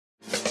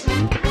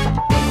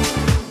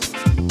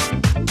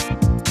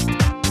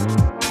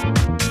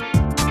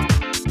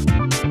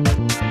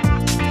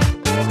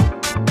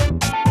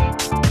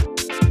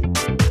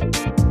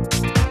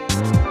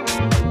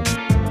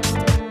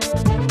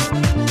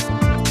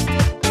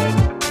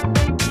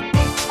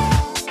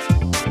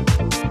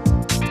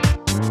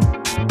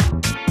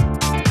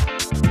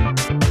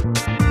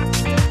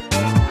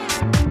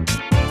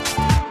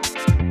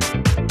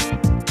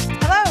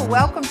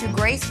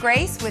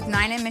Grace with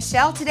Nina and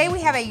Michelle. Today we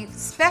have a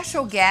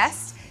special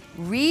guest,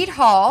 Reed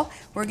Hall.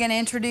 We're going to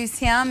introduce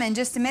him in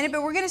just a minute,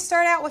 but we're going to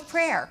start out with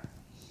prayer.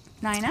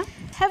 Nina?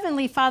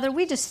 Heavenly Father,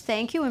 we just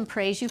thank you and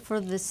praise you for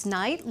this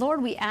night.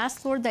 Lord, we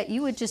ask, Lord, that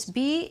you would just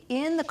be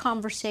in the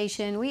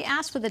conversation. We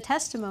ask for the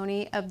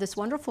testimony of this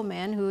wonderful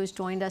man who has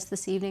joined us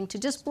this evening to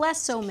just bless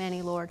so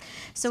many, Lord.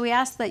 So we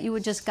ask that you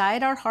would just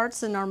guide our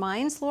hearts and our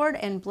minds, Lord,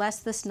 and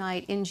bless this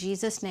night in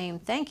Jesus' name.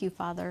 Thank you,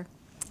 Father.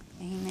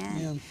 Amen.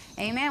 Amen.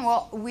 Amen.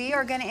 Well, we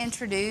are going to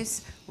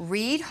introduce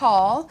Reed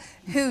Hall,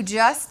 who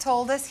just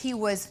told us he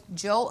was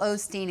Joel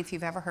Osteen, if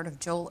you've ever heard of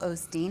Joel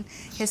Osteen,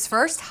 his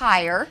first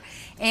hire.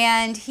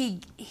 And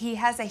he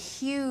has a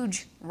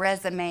huge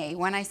resume.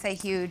 When I say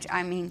huge,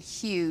 I mean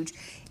huge.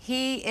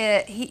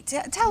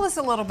 Tell us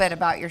a little bit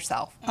about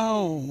yourself.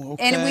 Oh,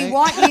 okay. And we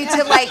want you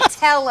to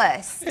tell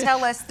us the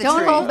truth.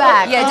 Don't hold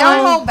back. Yeah,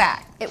 don't hold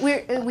back.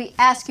 We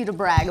ask you to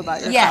brag about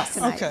yourself Yes,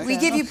 tonight. Okay. we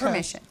give you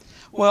permission.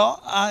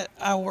 Well,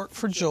 I work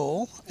for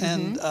Joel,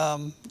 and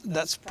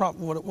that's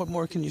probably what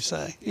more can you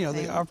say? You know,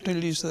 the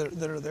opportunities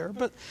that are there.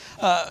 But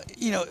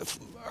you know,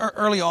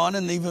 early on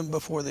and even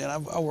before then,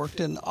 I worked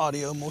in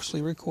audio,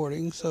 mostly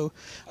recording. So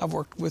I've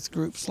worked with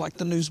groups like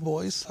the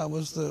Newsboys. I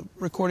was the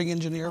recording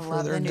engineer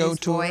for their Go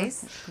Tour,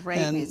 Great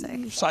and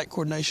music. site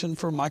coordination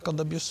for Michael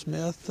W.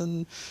 Smith,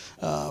 and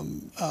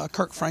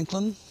Kirk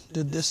Franklin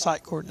did this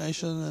site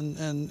coordination,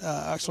 and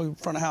actually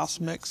front of house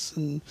mix,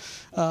 and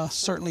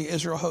certainly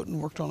Israel Houghton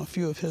worked on a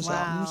few of his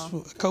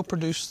albums.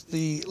 Co-produced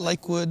the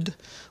Lakewood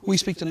We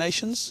Speak to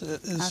Nations.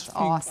 That's you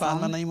can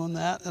find my awesome. name on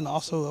that, and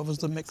also I was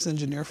the mix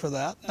engineer for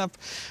that.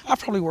 I've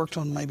probably worked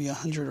on maybe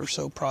 100 or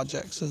so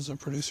projects as a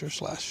producer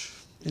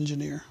 /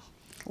 engineer.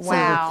 For the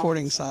Wow.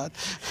 recording side.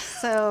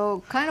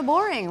 So kind of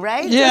boring,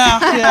 right?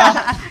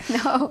 Yeah.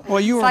 No. Well,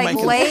 you were Like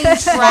making laying fun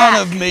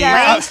track, of me.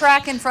 laying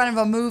track in front of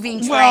a moving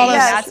train. Well,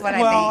 That's what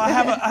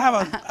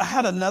I think. I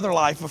had another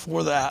life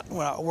before that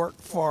when I worked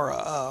for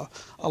a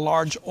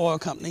large oil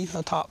company,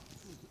 a top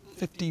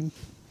 50,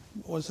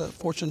 was a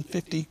Fortune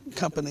 50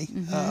 company,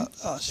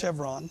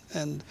 Chevron,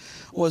 and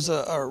was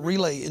a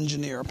relay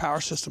engineer, a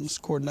power systems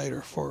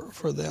coordinator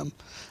for them.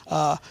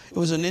 It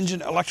was an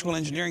electrical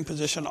engineering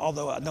position,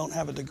 although I don't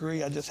have a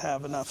degree. I just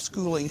have enough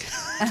schooling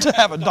to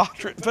have a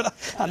doctorate, but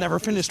I never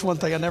finished one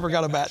thing. I never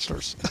got a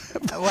bachelor's.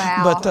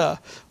 Wow.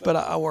 But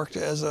I worked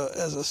as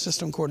a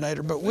system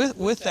coordinator. But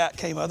with that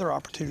came other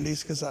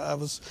opportunities, because I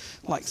was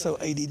so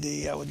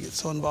ADD. I would get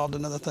so involved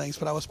in other things.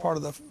 But I was part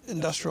of the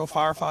industrial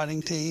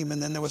firefighting team,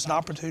 and then there was an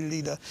opportunity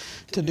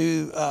to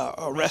do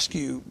a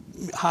rescue,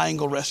 high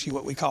angle rescue,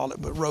 what we called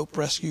it, but rope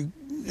rescue.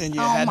 And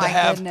you had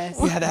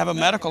to have a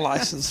medical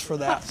license for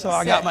that. So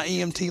I got my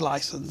EMT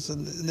license,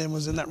 and then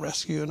was in that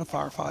rescue and a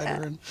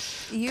firefighter. And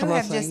You couple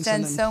of have just things, done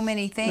and then- so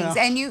many things,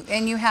 Yeah.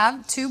 and you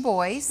have 2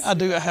 boys. I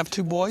do. I have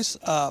 2 boys.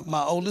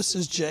 My oldest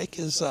is Jake,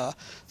 is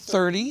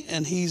 30,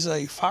 and he's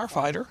a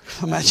firefighter.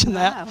 Imagine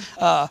that,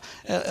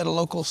 at a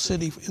local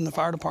city in the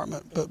fire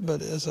department,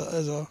 but as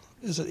an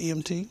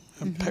EMT,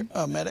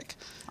 a medic.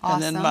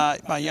 Awesome. And then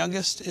my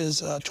youngest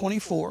is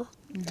 24.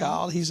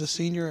 Kyle, he's a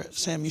senior at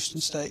Sam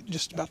Houston State,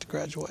 just about to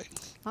graduate.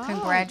 Oh,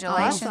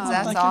 Congratulations, awesome.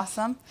 that's Thank you.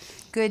 awesome.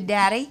 Good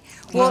daddy.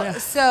 Well, Yeah.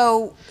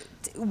 so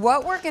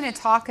what we're going to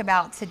talk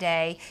about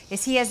today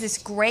is he has this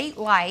great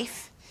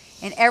life,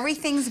 and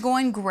everything's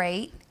going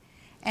great,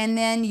 and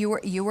then you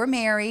were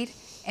married,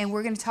 and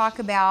we're going to talk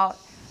about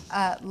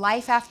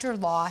life after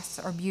loss,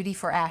 or beauty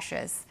for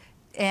ashes.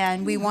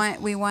 And we want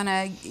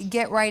to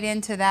get right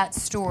into that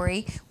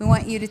story. We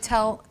want you to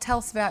tell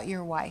us about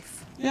your wife.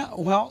 Yeah,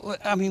 well,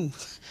 I mean,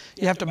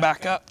 you have to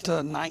back up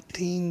to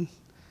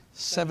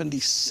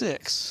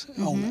 1976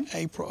 on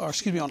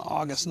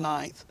August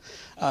 9th.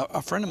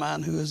 A friend of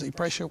mine who is a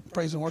praise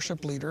and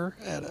worship leader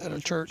at a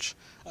church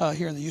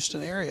here in the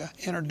Houston area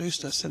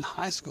introduced us in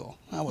high school.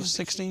 I was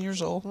 16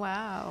 years old.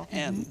 Wow.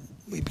 And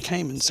we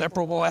became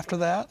inseparable after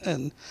that,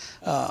 and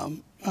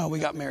we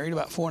got married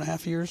about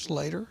 4.5 years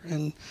later.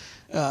 And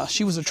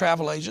she was a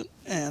travel agent,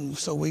 and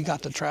so we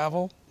got to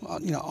travel,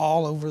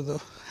 all over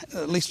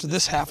at least to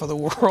this half of the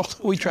world.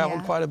 We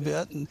traveled quite a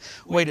bit, and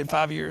waited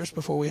 5 years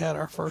before we had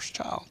our first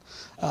child.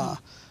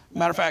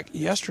 Matter of fact,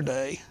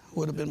 yesterday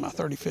would have been my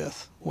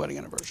 35th wedding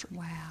anniversary.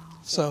 Wow.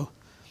 So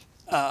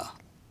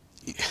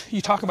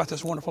you talk about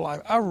this wonderful life.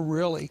 I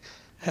really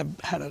have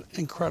had an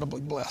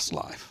incredibly blessed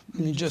life. I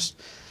mean, just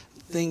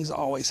things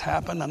always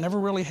happen. I never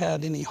really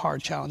had any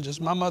hard challenges.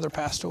 My mother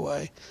passed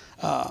away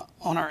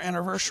on our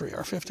anniversary,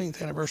 our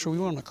 15th anniversary. We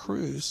went on a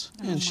cruise,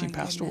 and she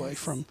passed away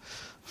from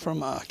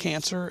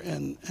cancer.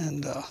 And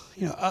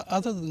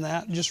other than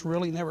that, just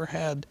really never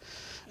had.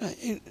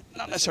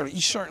 Not necessarily.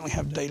 You certainly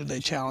have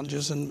day-to-day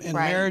challenges, and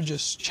marriage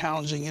is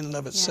challenging in and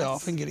of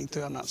itself, and getting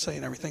through. I'm not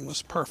saying everything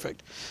was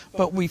perfect,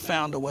 but we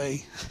found a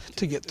way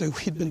to get through.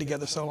 We'd been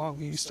together so long,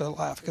 we used to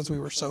laugh because we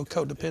were so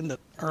codependent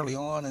early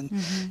on, and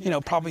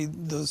probably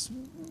those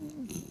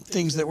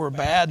things that were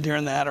bad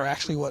during that are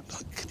actually what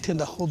tend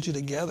to hold you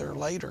together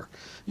later.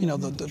 You know,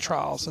 the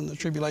trials and the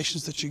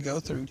tribulations that you go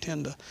through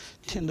tend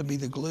to be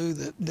the glue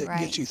that Right.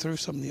 gets you through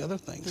some of the other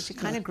things. But you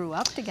kind of grew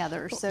up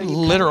together, so you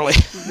Literally.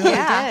 really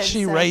Yeah. did.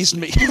 She so- raised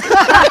me.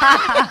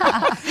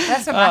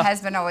 That's what my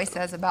husband always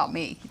says about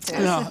me too.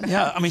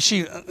 Yeah. I mean,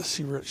 she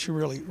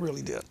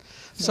really did.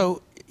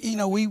 So, you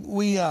know,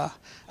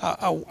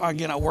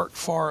 I worked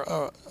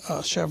for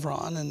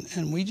Chevron, and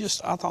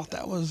I thought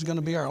that was going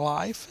to be our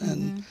life.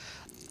 And,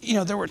 you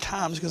know, there were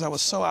times because I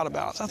was so out of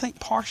balance. I think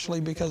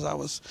partially because I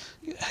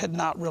had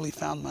not really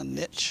found my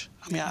niche.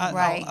 I mean,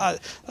 Right.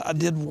 I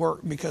did work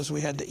because we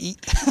had to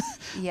eat,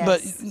 Yes.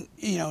 but,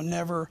 you know,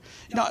 never,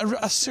 you know,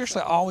 I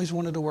seriously always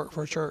wanted to work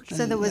for a church.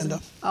 So there was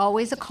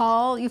always a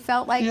call you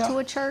felt like Yeah. to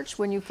a church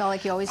when you felt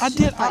like you always I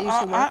did. thought you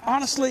should work?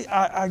 Honestly,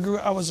 I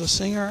was a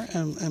singer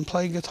and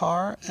played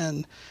guitar,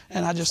 and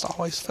I just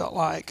always felt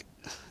like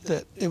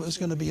that it was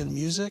going to be in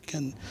music.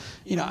 And,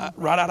 you know,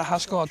 right out of high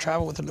school, I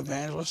traveled with an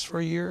evangelist for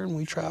a year, and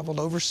we traveled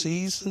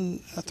overseas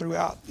and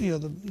throughout, you know,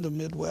 the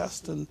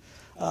Midwest. And,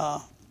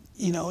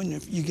 you know, and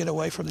if you get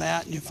away from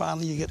that, and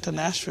you get to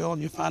Nashville,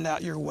 and you find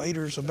out your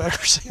waiter's a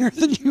better singer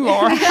than you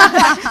are,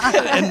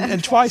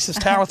 and twice as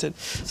talented.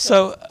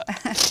 So,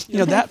 you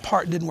know, that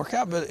part didn't work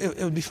out. But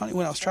it would be funny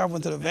when I was traveling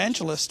with an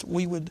evangelist,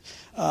 we would,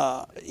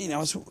 you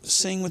know,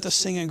 sing with the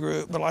singing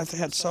group, but like they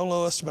had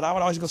soloists. But I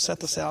would always go set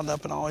the sound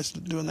up and always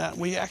doing that.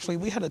 We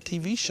had a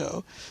TV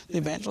show, the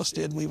evangelist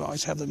did. And we'd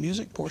always have the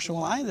music portion.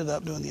 Well, I ended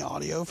up doing the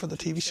audio for the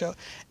TV show,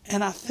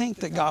 and I think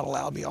that God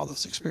allowed me all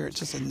those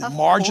experiences and the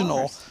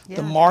marginal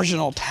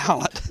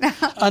talent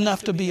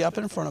enough to be up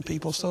in front of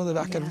people so that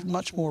I could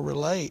much more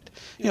relate.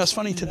 You know, it's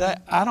funny today,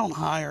 I don't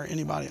hire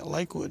anybody at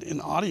Lakewood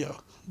in audio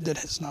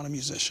that is not a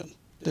musician,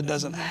 that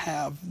doesn't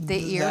have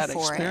The ear that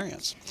for it.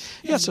 experience.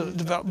 Yeah, so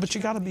but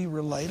you got to be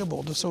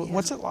relatable. So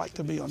what's it like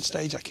to be on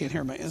stage? I can't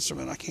hear my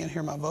instrument, I can't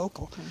hear my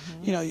vocal.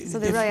 You know, So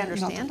they really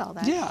understand all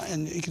that. Yeah,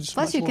 and you can just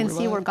Plus, much you more can see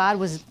relate. where God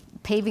was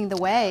paving the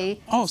way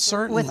Oh,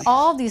 certainly. with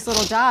all these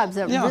little jobs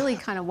that Yeah. really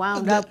kind of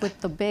wound up with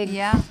the big.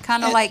 Yeah,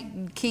 kind of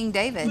like King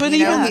David. But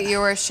You know, even- you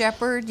were a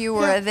shepherd, you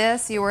were Yeah. a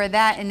this, you were a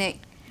that, and it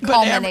But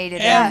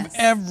culminated in this.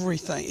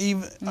 everything,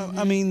 even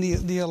I mean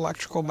the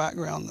electrical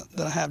background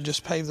that I have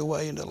just paved the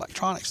way into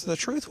electronics. The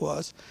truth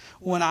was,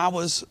 when I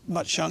was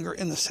much younger,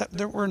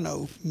 there were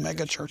no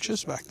mega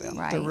churches back then.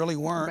 There Right. really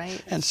weren't,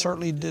 Right. and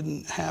certainly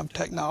didn't have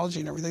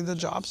technology and everything. The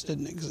jobs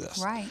didn't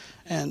exist. Right.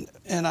 And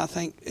I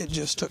think it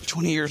just took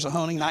 20 years of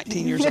honing,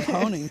 19 years of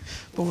honing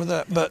before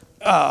that. But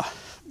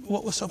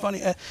what was so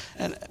funny,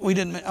 and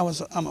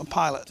I'm a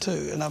pilot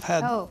too, and I've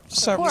had Oh, of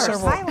several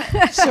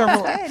course.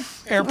 several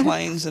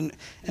airplanes, and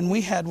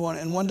we had one.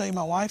 And one day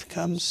my wife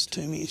comes to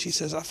me and she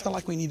says, "I feel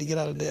like we need to get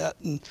out of debt."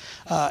 And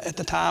at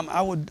the time,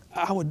 I would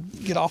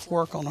get off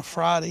work on a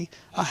Friday.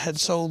 I had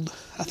sold,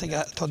 I think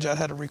I told you I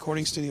had a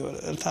recording studio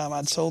at a time.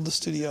 I'd sold the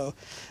studio,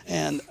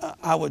 and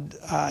I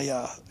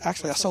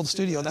sold the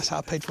studio, and that's how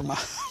I paid for my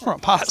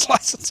pilot's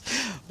license.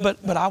 But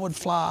I would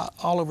fly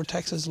all over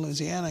Texas and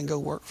Louisiana and go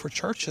work for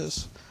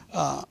churches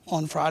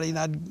on Friday, and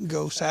I'd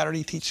go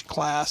Saturday, teach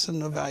class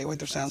and evaluate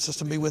their sound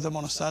system, be with them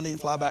on a Sunday, and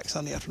fly back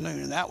Sunday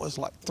afternoon. And that was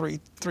like three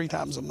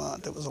times a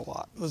month. It was a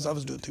lot. I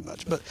was doing too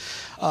much. But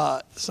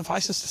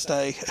suffice it to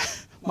say,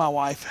 my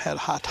wife had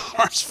high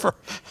tolerance for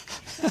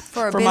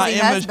a my busy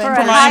image, husband. for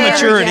For my high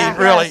immaturity,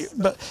 energy, really. yes.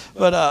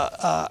 But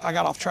I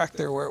got off track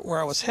there. Where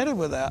I was headed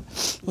with that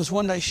was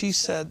one day she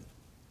said,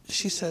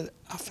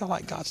 "I feel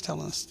like God's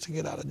telling us to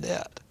get out of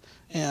debt."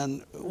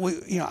 And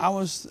I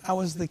was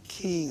the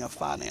king of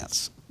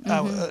finance.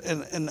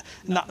 And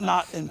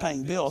not in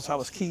paying bills. I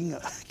was king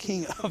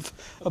of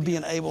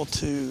being able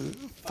to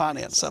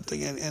finance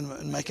something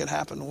and make it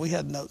happen. We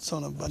had notes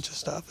on a bunch of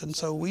stuff, and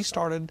so we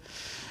started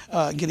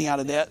getting out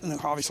of debt. And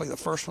obviously, the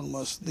first one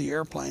was the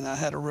airplane. I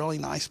had a really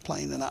nice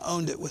plane, and I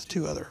owned it with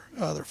two other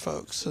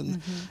folks.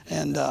 And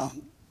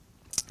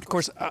of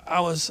course,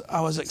 I was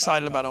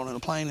excited about owning a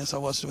plane as I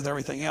was with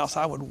everything else.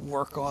 I would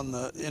work on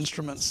the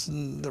instruments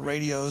and the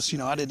radios.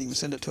 I didn't even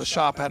send it to a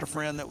shop. I had a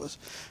friend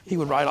he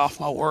would write off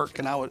my work,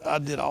 and I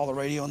did all the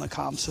radio and the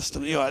comm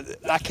system.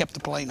 I kept the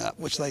plane up,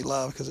 which they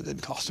loved because it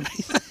didn't cost them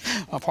anything.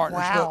 My partners.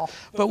 Wow.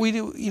 But we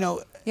do.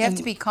 You have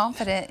to be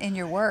confident in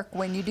your work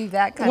when you do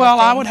that kind of Well,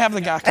 thing. I would have the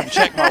guy come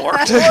check my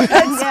work too. That's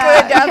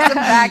good to have some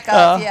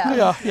backup.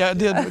 Yeah, it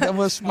did. That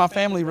was my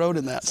family rode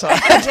in that, so. You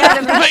had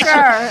to make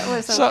sure it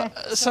was okay.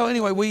 So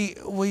anyway,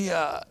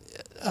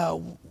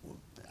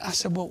 I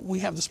said, well, we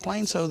have this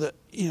plane so that,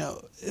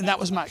 and that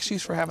was my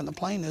excuse for having the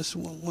plane is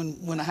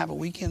when I have a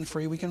weekend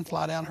free, we can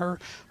fly down. Her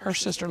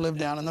sister lived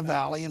down in the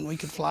valley, and we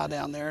could fly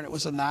down there, and it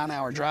was a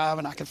 9-hour drive,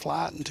 and I could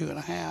fly it in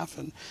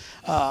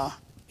 2.5.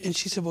 And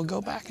she said, well,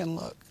 go back and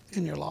look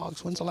in your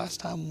logs. When's the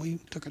last time we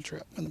took a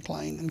trip in the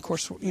plane? And of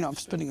course, I'm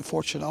spending a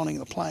fortune owning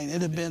the plane.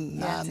 It had been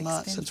 9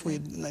 months since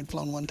they'd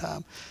flown one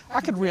time. I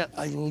could rent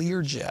a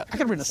Learjet. I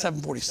could rent a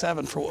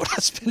 747 for what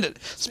I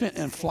spent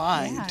in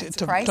flying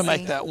to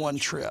make that one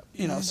trip.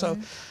 So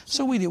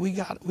we did. We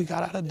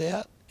got out of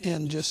debt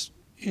and just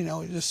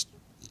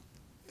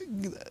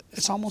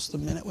it's almost the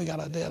minute we got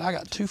out of debt. I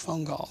got 2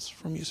 phone calls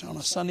from Houston on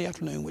a Sunday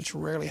afternoon, which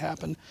rarely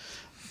happened.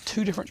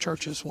 2 different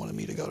churches wanted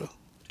me to go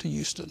to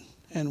Houston.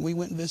 And we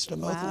went and visited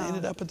them both, and I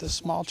ended up at this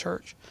small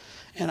church.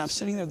 And I'm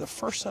sitting there the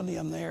first Sunday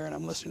I'm there, and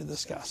I'm listening to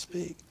this guy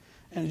speak.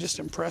 And it just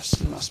impressed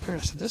in my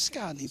spirit. I said, this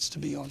guy needs to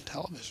be on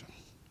television.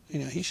 You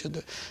know, he should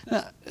do.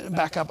 Now,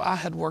 back up, I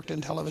had worked in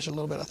television a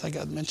little bit. I think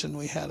I'd mentioned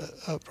we had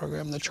a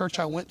program. The church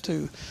I went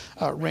to,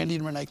 Randy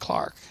and Renee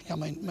Clark, y'all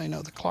may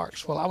know the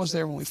Clarks. Well, I was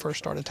there when we first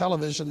started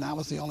television. I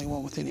was the only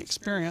one with any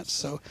experience.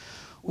 So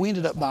we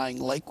ended up buying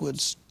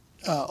Lakewood's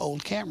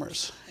old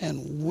cameras.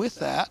 And with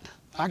that,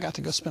 I got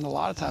to go spend a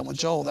lot of time with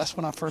Joel. That's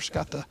when I first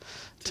got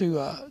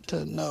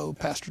to know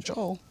Pastor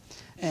Joel.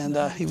 And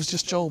he was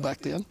just Joel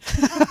back then.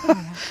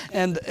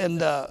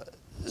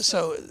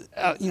 So,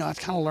 you know, I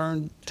kind of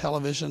learned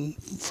television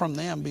from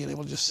them, being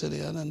able to just sit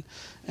in.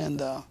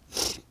 But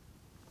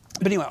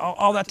anyway,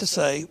 all that to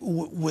say,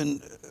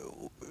 when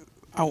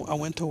I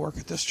went to work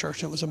at this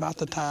church, it was about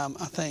the time,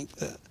 I think,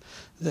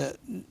 that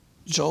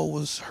Joel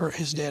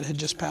his dad had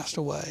just passed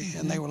away,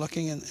 and they were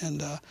looking,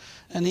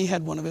 and he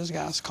had one of his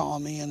guys call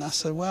me, and I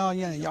said, well,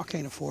 yeah, y'all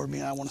can't afford me,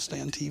 and I want to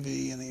stay on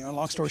TV. And, you know,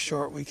 long story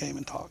short, we came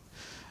and talked.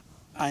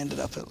 I ended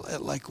up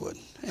at Lakewood.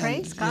 And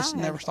Praise just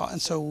God. never thought.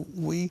 And so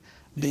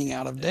being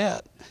out of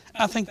debt,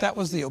 I think that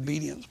was the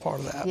obedience part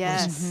of that.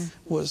 Yes.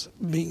 Was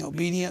being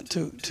obedient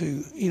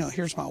to, you know,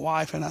 here's my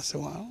wife. And I said,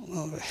 well, I don't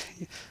know.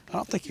 I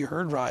don't think you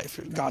heard right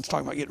if God's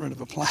talking about getting rid of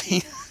a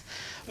plane.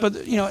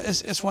 But, you know,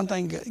 it's one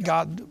thing,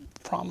 God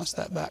promised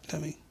that back to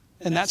me.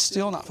 And that's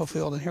still not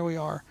fulfilled. And here we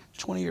are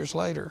 20 years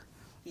later,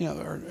 you know,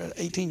 or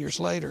 18 years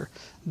later,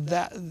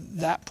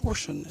 that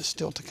portion is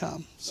still to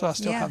come. So I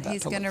still have that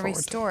he's to look going to forward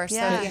restore. to. So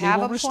Yeah. if you He have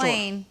will a restore.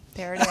 plane,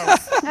 there it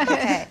is.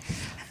 Okay.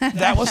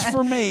 That was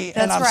for me,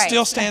 and That's I'm right.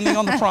 still standing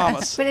on the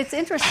promise. But it's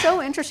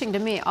so interesting to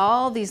me,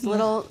 all these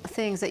little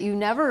things that you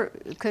never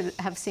could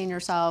have seen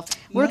yourself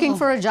working No.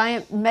 for a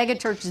giant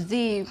megachurch,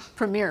 the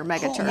premier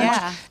megachurch.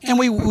 Yeah. And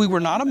we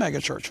were not a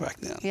mega church back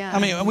then. Yeah. I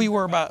mean, we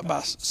were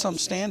by some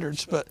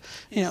standards, but,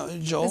 you know,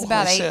 Joel It's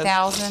about has said,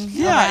 8,000.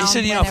 yeah, he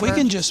said, you know, if we whenever.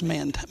 can just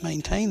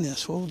maintain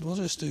this, we'll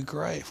just do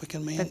great. If we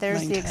can But there's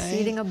maintain. the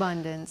exceeding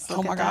abundance. Oh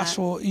Look my at gosh!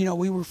 that. Well, you know,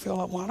 we were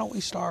feeling, why don't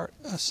we start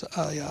a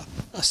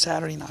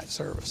Saturday night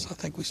service? I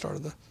think we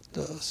started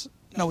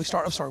we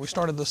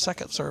started the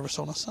second service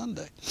on a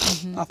Sunday,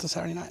 not the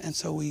Saturday night. And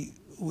so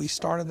we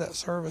started that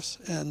service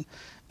and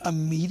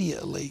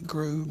immediately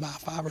grew by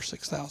 5,000 or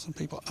 6,000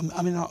 people.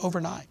 I mean,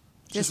 overnight.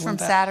 Just from went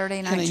that.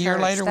 Saturday night And a year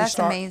church. later, That's we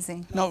started.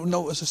 amazing. No,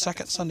 it was the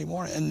second Sunday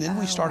morning, and then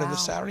we Oh, started wow. the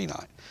Saturday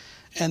night.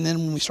 And then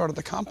when we started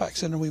the Compact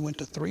Center, we went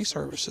to 3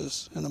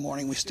 services in the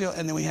morning.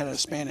 And then we had a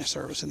Spanish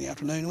service in the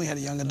afternoon. We had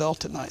a young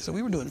adult at night. So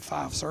we were doing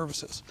 5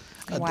 services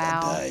a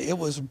Wow. day. It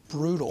was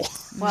brutal.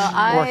 Well,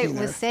 I working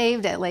there. was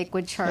saved at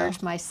Lakewood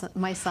Church, my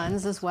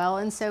sons as well,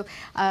 and so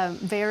I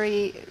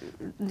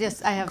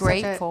have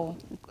Grateful.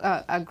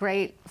 such a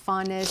great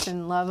fondness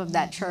and love of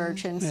that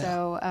church, and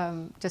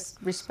so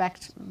just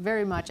respect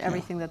very much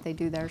everything that they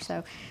do there.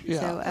 So,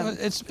 Yeah,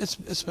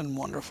 it's been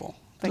wonderful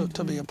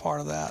to be a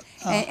part of that.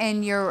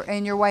 And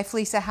your wife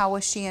Lisa, how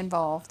was she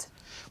involved?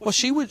 Well,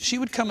 she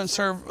would come and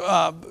serve.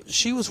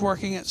 She was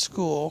working at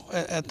school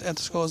at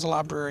the school as a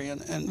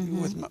librarian,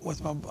 and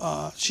with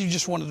my she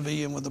just wanted to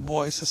be in with the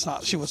boys. She was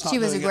not. She was a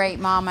doing it. great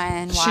mama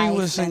and wife. She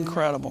was and-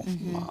 incredible,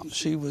 Mom.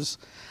 She was.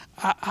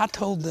 I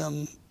told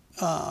them.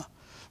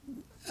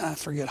 I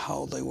forget how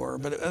old they were,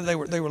 but they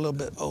were a little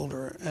bit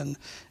older, and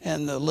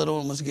the little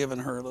one was giving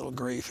her a little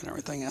grief and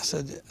everything. I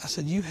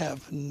said, you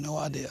have no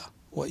idea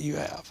what you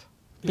have.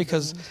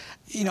 Because,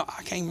 you know,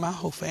 my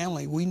whole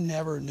family, we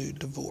never knew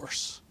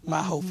divorce.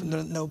 My whole,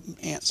 no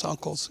aunts,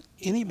 uncles,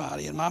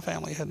 anybody in my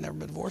family had never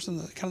been divorced,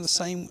 and kind of the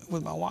same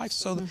with my wife.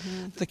 So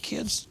the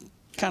kids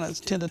kind of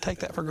tend to take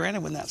that for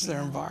granted when that's their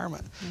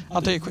environment.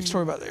 I'll tell you a quick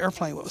story about the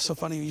airplane. What was so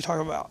funny when you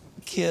talk about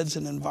kids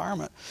and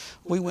environment.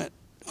 We went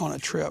on a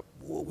trip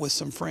with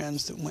some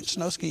friends that went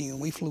snow skiing, and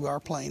we flew our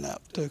plane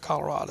up to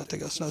Colorado to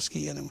go snow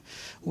skiing, and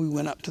we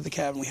went up to the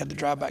cabin. We had to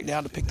drive back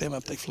down to pick them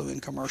up. They flew in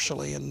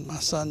commercially, and my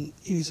son,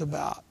 he's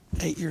about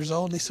 8 years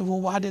old, and he said,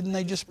 well, why didn't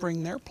they just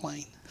bring their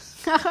plane?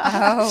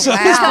 Oh, So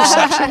his wow.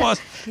 perception was,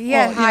 He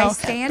had you high know,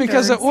 standards.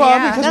 because yeah.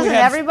 we doesn't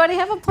had, everybody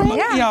have a plane?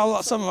 Yeah. you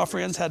know, some of my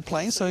friends had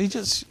planes, so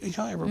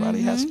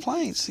everybody has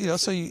planes, you know,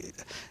 so you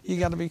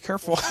got to be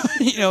careful,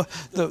 you know,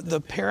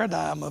 the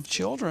paradigm of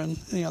children,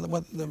 you know,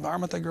 the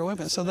environment they grow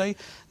up in. So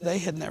they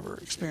had never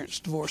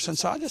experienced divorce. And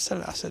so I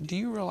said, do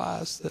you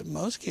realize that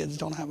most kids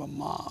don't have a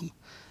mom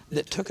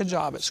that took a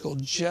job at school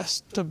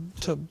just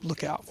to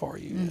look out for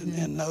you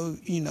and know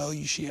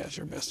she has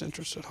your best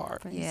interest at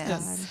heart.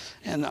 Yes.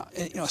 And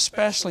you know,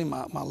 especially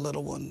my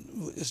little one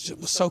was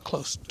so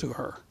close to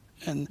her,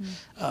 and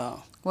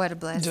What a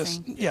blessing.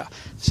 just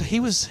So he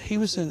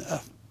was in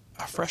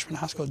a freshman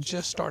high school,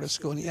 just started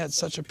school, and he had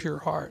such a pure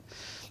heart.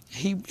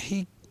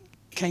 He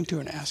came to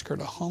her and asked her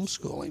to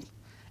homeschool him.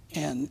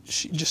 And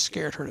she just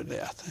scared her to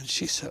death. And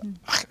she said,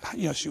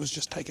 you know, she was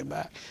just taken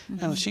back.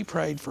 And she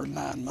prayed for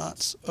 9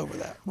 months over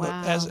that.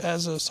 Wow. But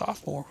as a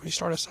sophomore, he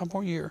started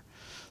sophomore year,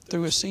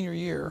 through his senior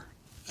year,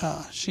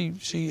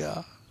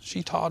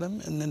 she taught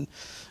him, and then,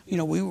 you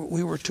know,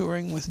 we were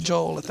touring with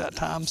Joel at that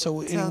time,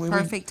 so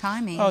perfect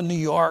timing. Oh, New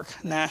York,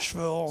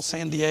 Nashville,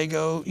 San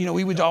Diego. You know,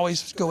 we would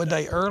always go a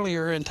day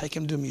earlier and take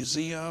him to a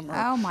museum or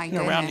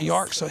around New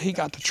York, so he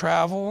got to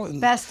travel. And,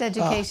 best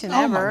education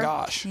ever. Oh my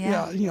gosh,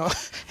 yeah. You know,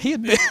 he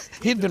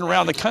had been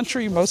around the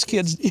country. Most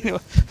kids, you know,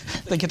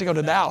 they get to go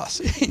to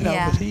Dallas. You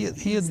know, but he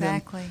had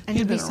been. And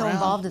he'd be so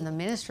involved in the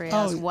ministry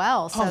as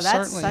well. So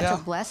that's such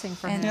a blessing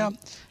for him. Yeah,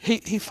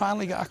 he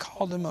finally I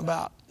called him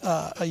about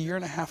a year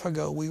and a half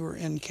ago. We were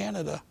in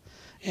Canada,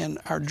 and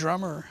our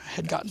drummer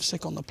had gotten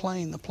sick on the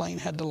plane. The plane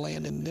had to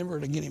land in Denver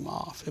to get him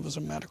off. It was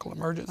a medical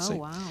emergency. Oh,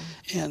 wow.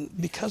 And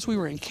because we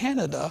were in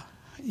Canada,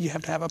 you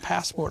have to have a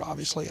passport,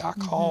 obviously. I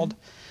called.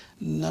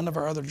 None of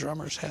our other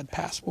drummers had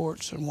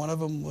passports, and one of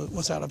them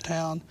was out of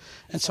town.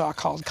 And so I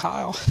called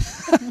Kyle,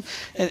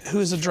 who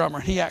is a drummer.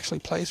 He actually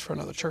plays for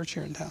another church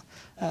here in town.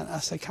 And I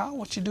said, Kyle,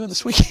 what you doing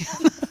this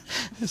weekend?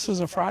 This was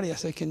a Friday. I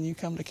said, can you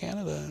come to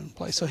Canada and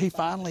play? So he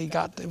finally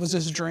it was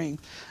his dream.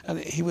 And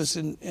he was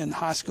in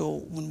high school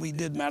when we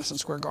did Madison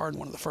Square Garden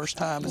one of the first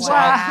times. And so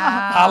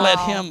I let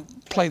him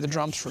play the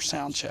drums for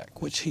sound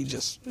check, which he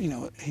just, you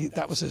know,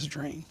 that was his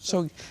dream.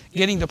 So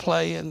getting to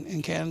play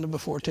in Canada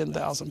before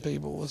 10,000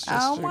 people was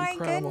just incredible. Oh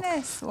my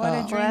goodness, what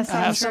a dream I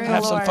have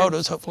come some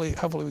photos. Hopefully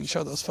we can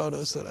show those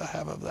photos that I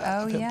have of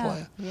that. Oh, of him yeah.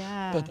 playing.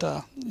 Yeah.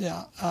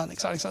 But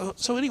exciting.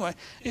 So anyway,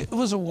 it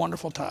was a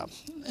wonderful time.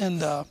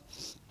 And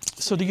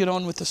so to get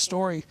on with the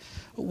story,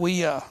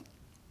 we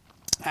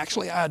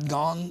actually I had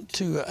gone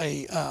to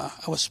I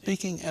was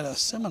speaking at a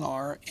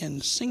seminar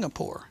in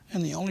Singapore,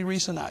 and the only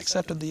reason I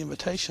accepted the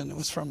invitation, it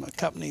was from a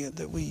company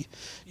that we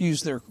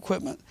used their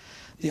equipment.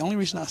 The only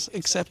reason I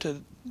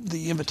accepted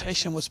the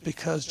invitation was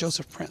because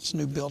Joseph Prince's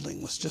new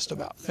building was just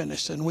about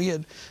finished, and we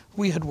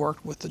had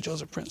worked with the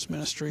Joseph Prince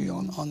Ministry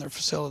on their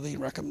facility,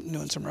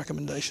 doing some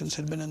recommendations.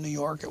 Had been in New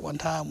York at one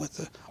time with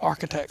the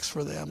architects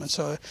for them, and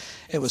so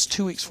it was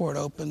 2 weeks before it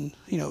opened.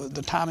 You know,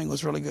 the timing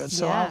was really good.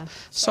 So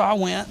I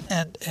went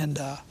and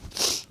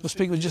was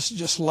speaking.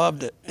 Just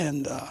loved it.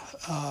 And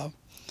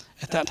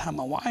at that time,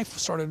 my wife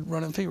started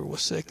running fever,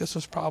 was sick. This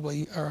was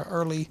probably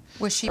early.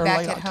 Was she or back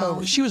late at October.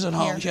 home? She was at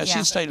home. Here? Yeah,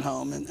 she stayed at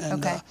home. And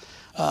Okay.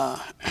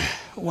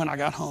 when I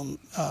got home,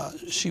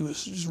 she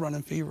was just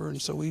running fever,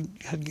 and so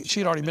she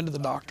had already been to the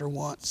doctor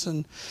once,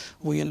 and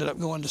we ended up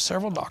going to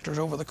several doctors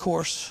over the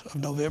course of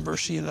November.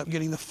 She ended up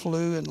getting the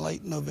flu in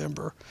late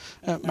November.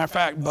 Matter of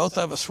fact, both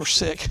of us were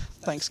sick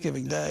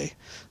Thanksgiving Day.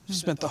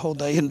 Spent the whole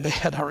day in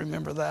bed. I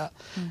remember that.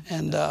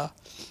 And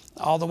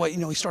all the way, you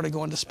know, we started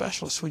going to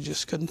specialists. We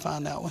just couldn't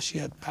find out when she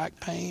had back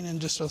pain and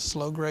just a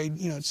low grade,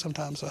 you know,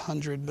 sometimes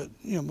 100, but,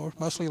 you know,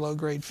 mostly low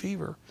grade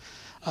fever.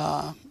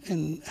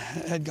 And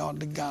had gone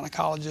to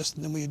gynecologists,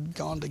 and then we had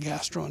gone to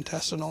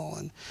gastrointestinal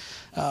and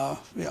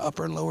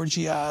upper and lower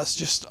GIs,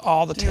 just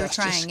all the tests.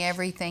 You were trying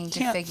everything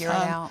to figure it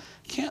out.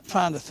 Can't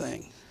find a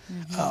thing.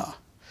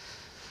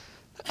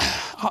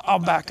 I'll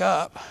back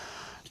up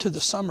to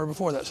the summer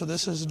before that. So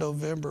this is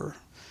November.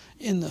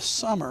 In the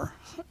summer,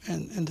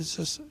 and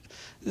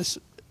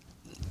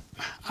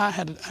I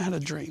had a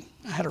dream.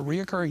 I had a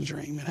reoccurring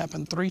dream. It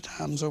happened 3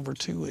 times over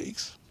 2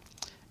 weeks.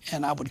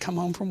 And I would come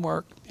home from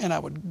work, and I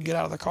would get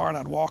out of the car, and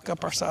I'd walk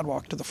up our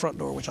sidewalk to the front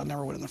door, which I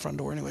never went in the front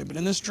door anyway. But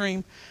in this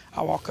dream,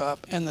 I walk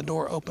up, and the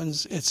door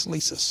opens. It's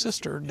Lisa's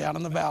sister down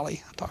in the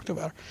valley. I talked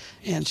about her,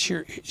 and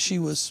she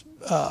was,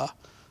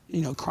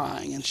 you know,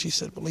 crying, and she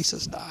said, "Well,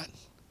 Lisa's died,"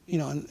 you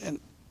know,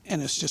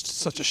 and it's just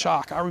such a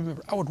shock. I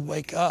remember I would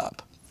wake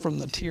up from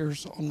the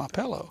tears on my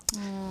pillow.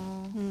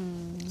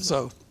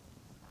 So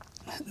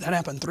that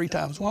happened 3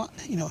 times. Well,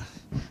 you know,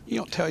 you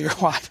don't tell your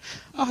wife,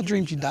 "Oh, I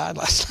dreamed you died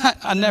last night."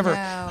 I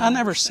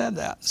never said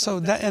that. So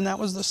that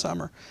was the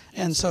summer,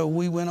 and so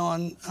we went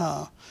on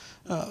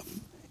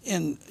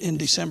in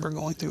December,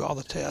 going through all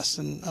the tests,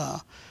 and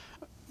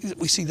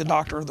we see the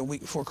doctor the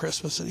week before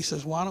Christmas, and he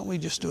says, "Why don't we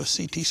just do a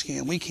CT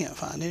scan? We can't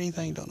find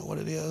anything, don't know what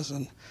it is."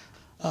 And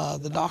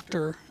the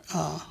doctor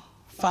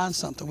finds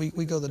something.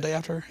 We go the day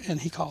after, and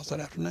he calls that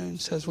afternoon,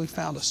 says, "We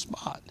found a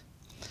spot."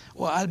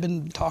 Well, I'd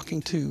been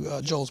talking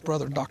to Joel's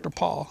brother, Dr.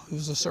 Paul,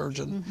 who's a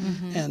surgeon,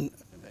 and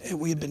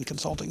we had been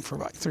consulting for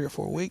about 3 or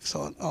 4 weeks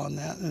on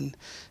that. And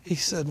he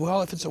said,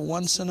 "Well, if it's a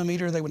 1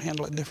 centimeter, they would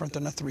handle it different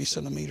than a 3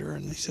 centimeter."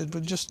 And he said,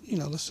 "But just, you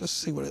know, let's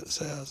just see what it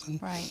says." And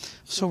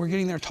so we're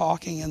getting there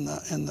talking, and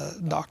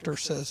the doctor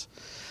says,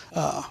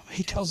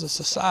 he tells us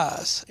the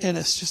size, and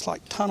it's just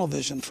like tunnel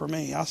vision for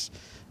me.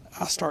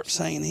 I start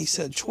saying, he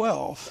said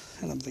 12,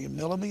 and I'm thinking,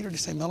 millimeter? Did he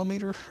say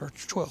millimeter or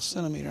 12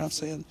 centimeter? I'm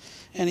saying,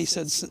 and he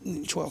said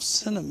 12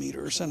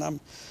 centimeters, and I'm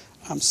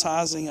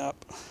sizing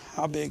up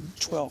how big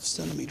 12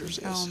 centimeters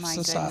is. Oh, my it's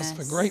the size of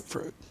a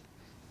grapefruit.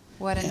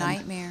 What a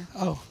nightmare.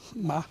 Oh,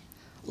 my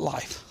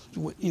life,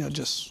 you know,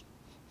 just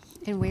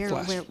And where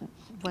flashed.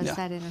 was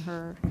that in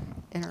her?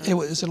 It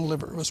was in a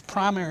liver. It was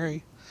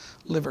primary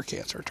liver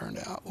cancer, it turned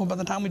out. Well, by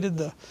the time we did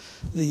the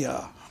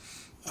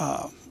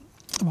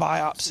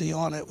biopsy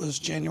on it was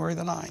January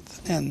the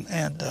 9th, and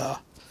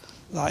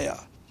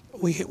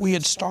we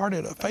had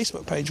started a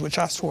Facebook page, which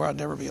I swore I'd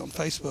never be on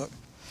Facebook,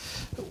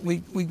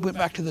 we went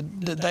back to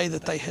the day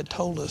that they had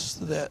told us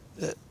that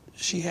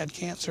she had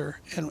cancer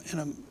and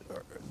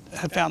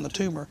had found the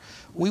tumor.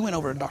 We went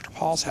over to Dr.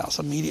 Paul's house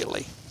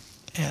immediately,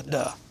 and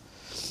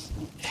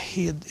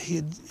he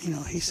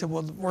said,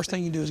 well, the worst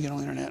thing you do is get on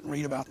the internet and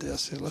read about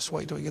this. He said, let's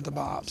wait till we get the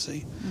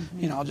biopsy.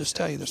 I'll just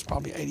tell you, there's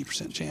probably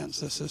 80% chance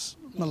this is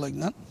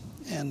malignant.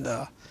 And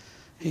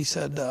he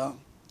said,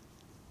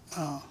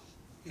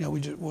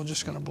 we're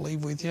just going to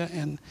believe with you.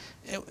 And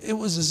it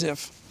was as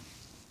if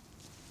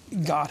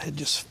God had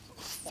just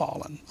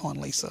fallen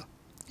on Lisa.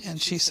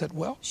 And she said,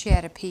 well, She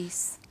had a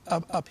peace.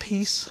 a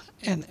peace,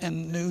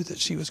 and knew that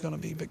she was going to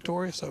be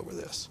victorious over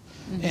this.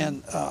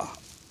 And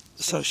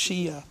so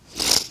she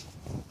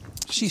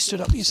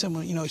stood up. You said,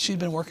 well, she'd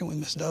been working with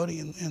Miss Doty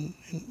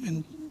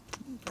in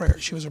prayer.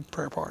 She was a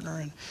prayer partner,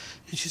 and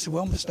she said,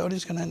 well, Miss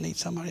Doty's going to need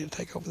somebody to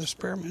take over this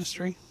prayer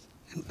ministry,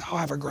 and I'll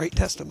have a great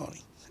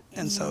testimony.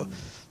 And so,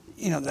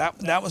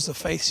 that was the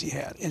faith she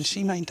had, and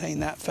she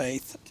maintained that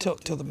faith till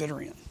the bitter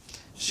end.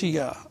 She,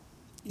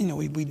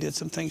 we did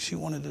some things she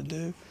wanted to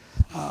do.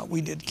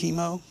 We did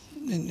chemo,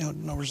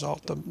 and no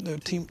result.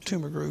 The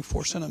tumor grew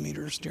 4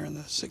 centimeters during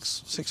the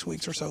six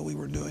weeks or so we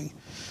were doing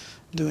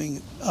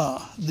chemo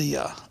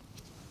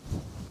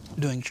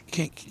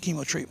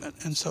treatment,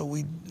 and so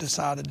we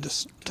decided to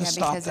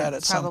stop that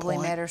at some point. Probably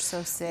made her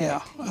so sick.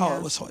 Yeah. Oh,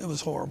 it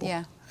was horrible.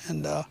 Yeah.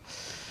 And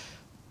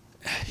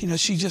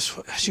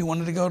she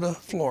wanted to go to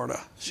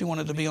Florida. She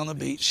wanted to be on the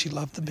beach. She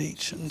loved the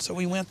beach, and so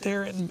we went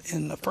there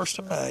in the 1st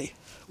of May.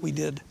 We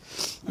did,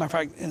 matter of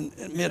fact, in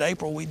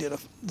mid-April, we did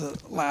the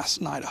last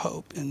Night of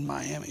Hope in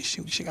Miami.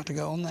 She got to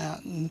go on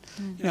that, and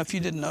if you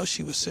didn't know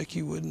she was sick,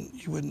 you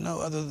wouldn't know.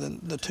 Other than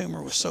the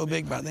tumor was so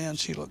big by then,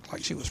 she looked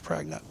like she was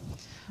pregnant.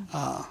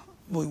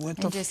 We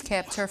went and just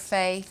kept her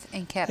faith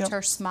and kept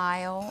her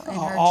smile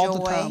and her all joy.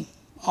 the time,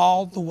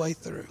 all the way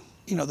through.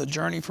 The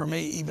journey for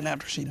me, even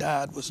after she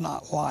died, was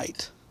not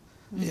light.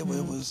 It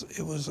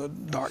was a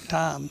dark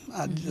time.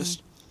 I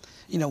just,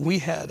 we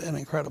had an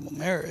incredible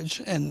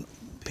marriage, and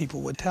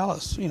people would tell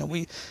us,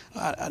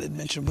 I did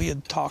mention we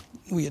had taught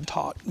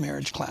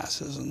marriage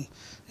classes,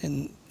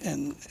 and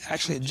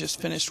actually had just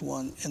finished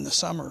one in the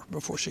summer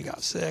before she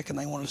got sick, and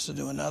they wanted us to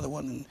do another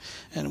one,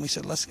 and we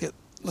said, let's get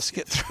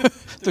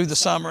through the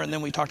summer, and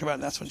then we talked about it,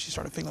 and that's when she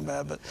started feeling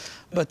bad.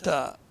 But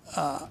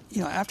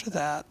after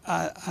that,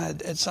 I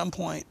at some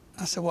point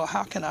I said, well,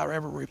 how can I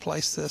ever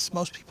replace this?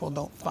 Most people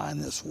don't find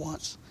this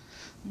once.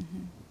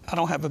 I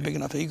don't have a big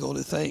enough ego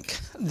to think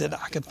that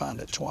I could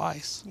find it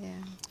twice. Yeah.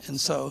 And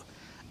so,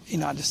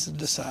 I just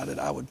decided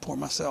I would pour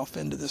myself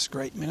into this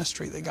great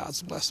ministry that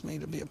God's blessed me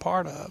to be a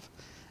part of.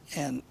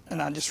 And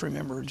I just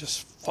remember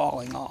just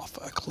falling off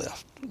a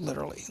cliff,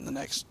 literally. In the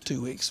next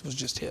 2 weeks was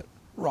just hit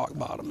rock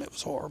bottom. It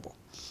was horrible.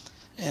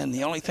 And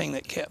the only thing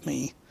that kept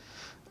me,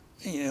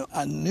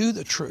 I knew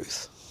the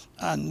truth.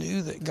 I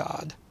knew that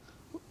God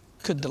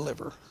could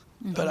deliver.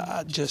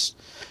 But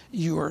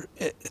you were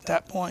at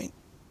that point,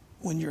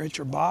 when you're at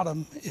your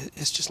bottom,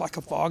 it's just like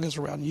a fog is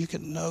around you. You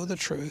can know the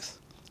truth,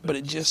 but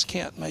it just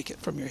can't make it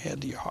from your head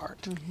to your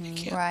heart. You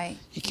can't, Right.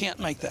 You can't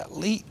make that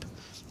leap.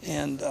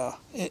 And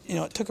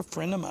it took a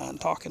friend of mine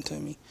talking to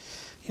me,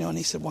 and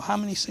he said, well, how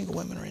many single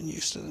women are in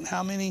Houston, and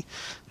how many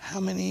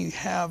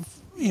have,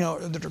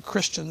 that are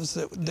Christians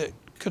that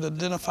could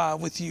identify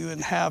with you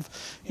and have,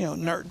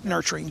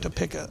 nurturing to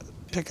pick an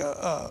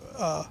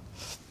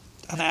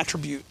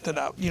attribute that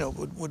I,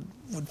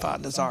 would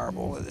find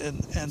desirable.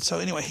 And so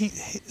anyway,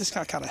 this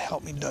kind of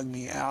helped me, dug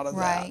me out of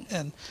Right.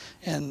 that,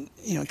 and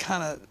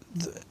kind of,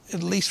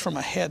 at least from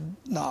a head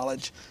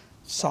knowledge,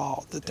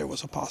 saw that there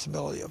was a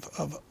possibility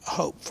of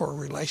hope for a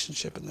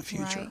relationship in the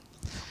future. Right.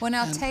 Well,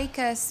 now take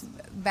us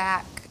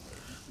back.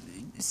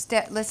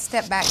 Let's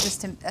step back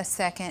just a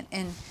second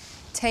and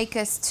take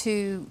us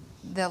to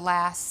the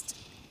last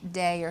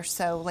day or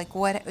so. Like,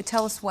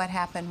 tell us what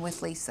happened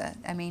with Lisa.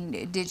 I mean,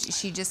 did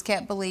she just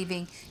kept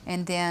believing,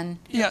 and then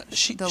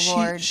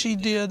Lord? She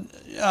did.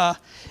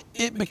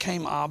 It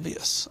became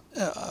obvious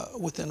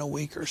within a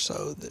week or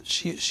so that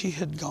she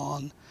had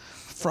gone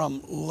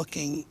from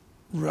looking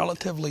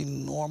relatively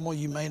normal.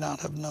 You may not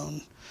have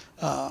known.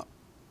 To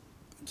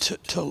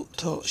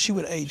she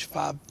would age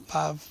five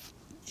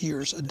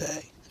years a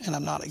day. And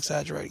I'm not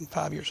exaggerating,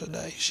 5 years a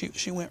day.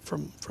 She went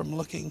from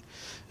looking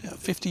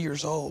 50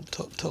 years old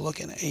to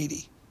looking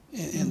 80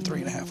 in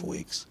 3.5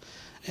 weeks.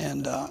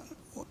 And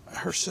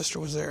her sister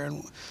was there.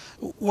 And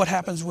what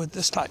happens with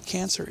this type of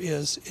cancer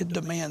is it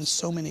demands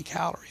so many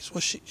calories.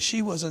 Well,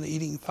 she wasn't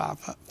eating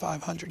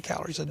 500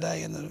 calories a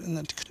day, and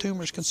the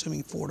tumor's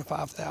consuming 4,000 to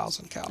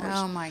 5,000 calories.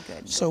 Oh my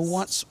goodness! So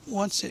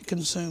once it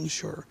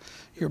consumes your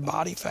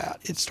body fat,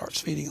 it starts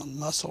feeding on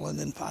muscle and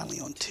then finally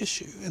on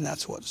tissue, and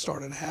that's what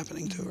started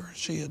happening to her.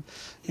 She had,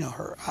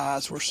 her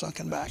eyes were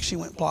sunken back. She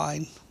went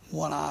blind,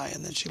 one eye,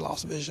 and then she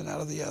lost vision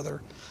out of the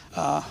other,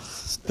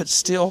 but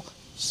still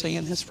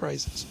singing his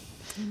praises.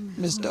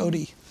 Miss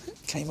Doty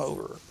came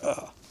over.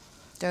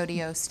 Doty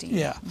Osteen.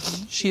 Yeah,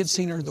 she had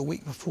seen her the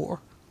week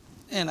before,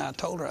 and I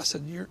told her, I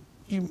said,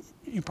 you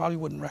probably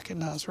wouldn't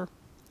recognize her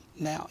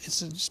now.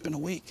 It's been a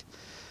week.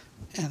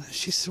 And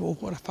she said, well,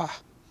 what if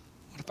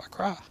if I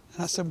cry?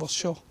 And I said, well,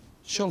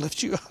 she'll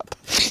lift you up.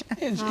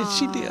 And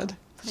she did.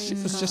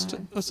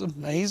 It was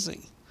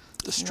amazing,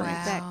 the strength.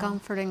 Wow. That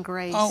comfort and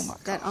grace Oh my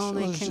that gosh, it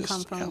only was can just,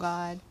 come from yeah.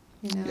 God.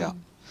 You know?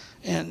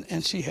 Yeah.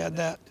 And she had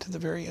that to the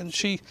very end.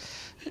 She,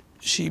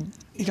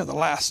 the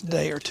last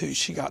day or two,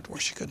 she got to where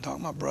she couldn't talk.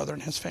 My brother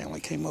and his family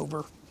came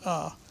over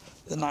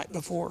the night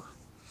before,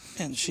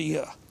 and she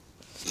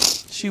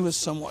was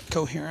somewhat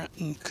coherent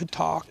and could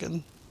talk.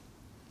 And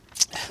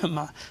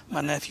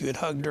my nephew had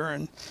hugged her,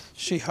 and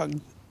she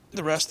hugged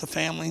the rest of the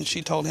family, and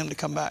she told him to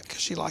come back because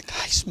she liked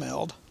how he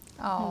smelled.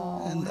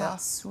 Oh, And, how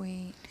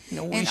sweet. we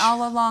And sh-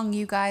 all along,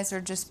 you guys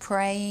are just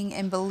praying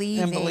and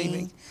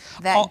believing,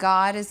 that Al-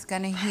 God is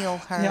going to heal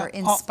her Yeah,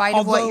 in spite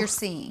of what although- you're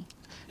seeing.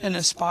 And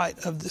in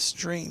spite of this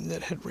dream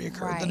that had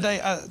reoccurred,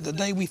 Right. the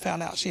day we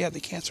found out she had the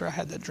cancer, I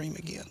had that dream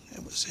again.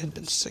 It had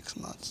been 6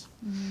 months.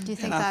 Do you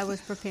think And God was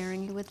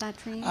preparing you with that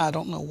dream? I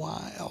don't know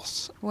why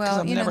else. 'Cause Well,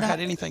 I've never had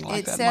anything like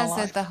it that in my says life.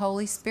 that the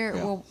Holy Spirit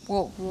Yeah.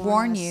 will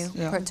warn you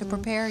Yeah. to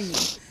prepare you.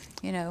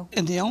 You know.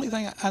 And the only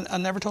thing, I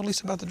never told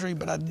Lisa about the dream,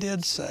 but I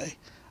did say,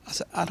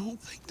 I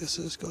don't think this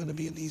is going to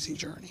be an easy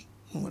journey.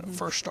 When it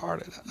first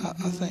started, I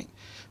think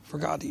for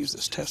God to use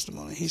this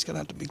testimony, He's going to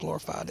have to be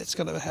glorified. It's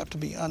going to have to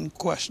be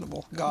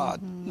unquestionable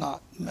God,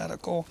 not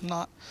medical,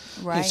 not.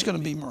 Right. It's going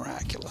to be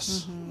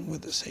miraculous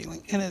with this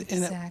healing, and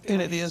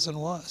it is and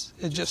was.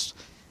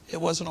 It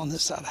wasn't on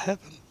this side of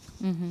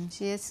heaven.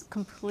 She is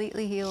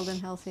completely healed and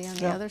healthy on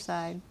the Yeah. other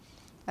side.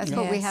 That's Yeah.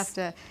 what we Yes. have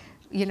to,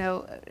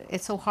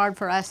 it's so hard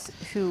for us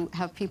who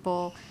have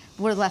people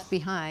we're left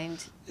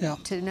behind Yeah.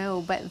 to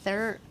know, but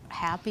they're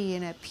happy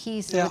and at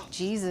peace Yeah. with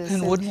Jesus.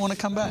 And wouldn't want to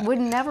come back. Would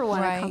never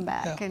want Right. to come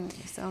back. Yeah. And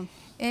so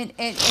And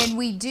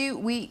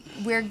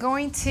we're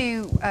going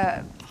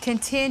to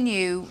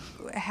continue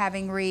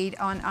having Reed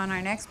on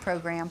our next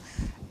program.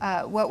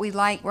 What we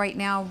like right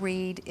now,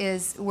 Reed,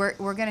 is we're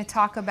going to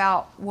talk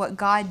about what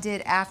God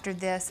did after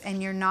this,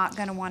 and you're not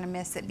going to want to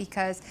miss it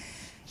because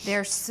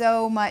there's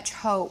so much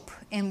hope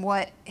in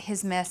what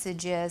his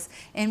message is.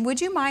 And would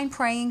you mind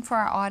praying for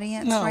our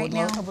audience right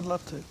now? I would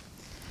love to.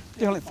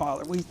 Dear Heavenly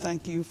Father, we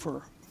thank you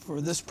for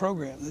this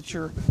program that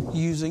you're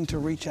using to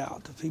reach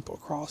out to people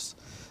across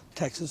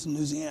Texas and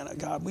Louisiana.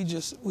 God, we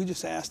just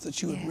ask that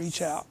you would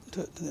reach out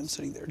to them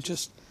sitting there,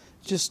 just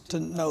to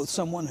know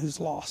someone who's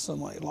lost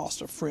somebody,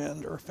 lost a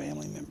friend or a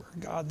family member.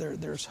 God,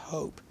 there's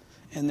hope,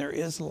 and there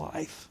is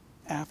life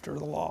after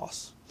the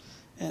loss.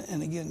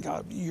 And again,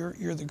 God,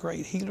 you're the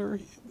great healer.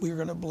 We're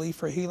going to believe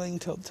for healing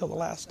till the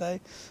last day.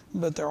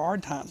 But there are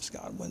times,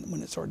 God,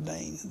 when it's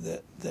ordained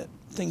that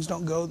things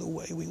don't go the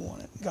way we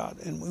want it, God.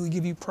 And we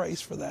give you praise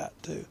for that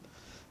too.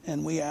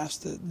 And we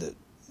ask that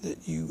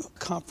you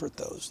comfort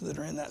those that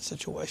are in that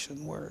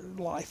situation where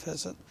life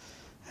hasn't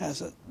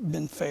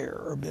been fair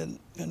or been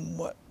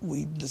what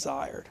we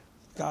desired.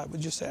 God, we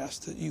just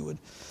ask that you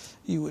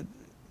would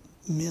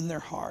mend their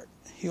heart,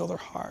 heal their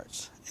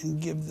hearts, and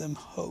give them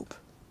hope.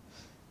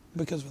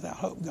 Because without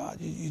hope, God,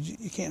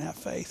 you can't have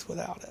faith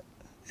without it.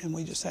 And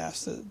we just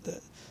ask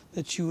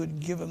that you would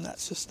give them that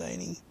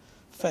sustaining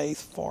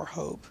faith for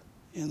hope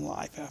in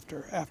life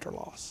after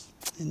loss.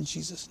 In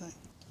Jesus' name.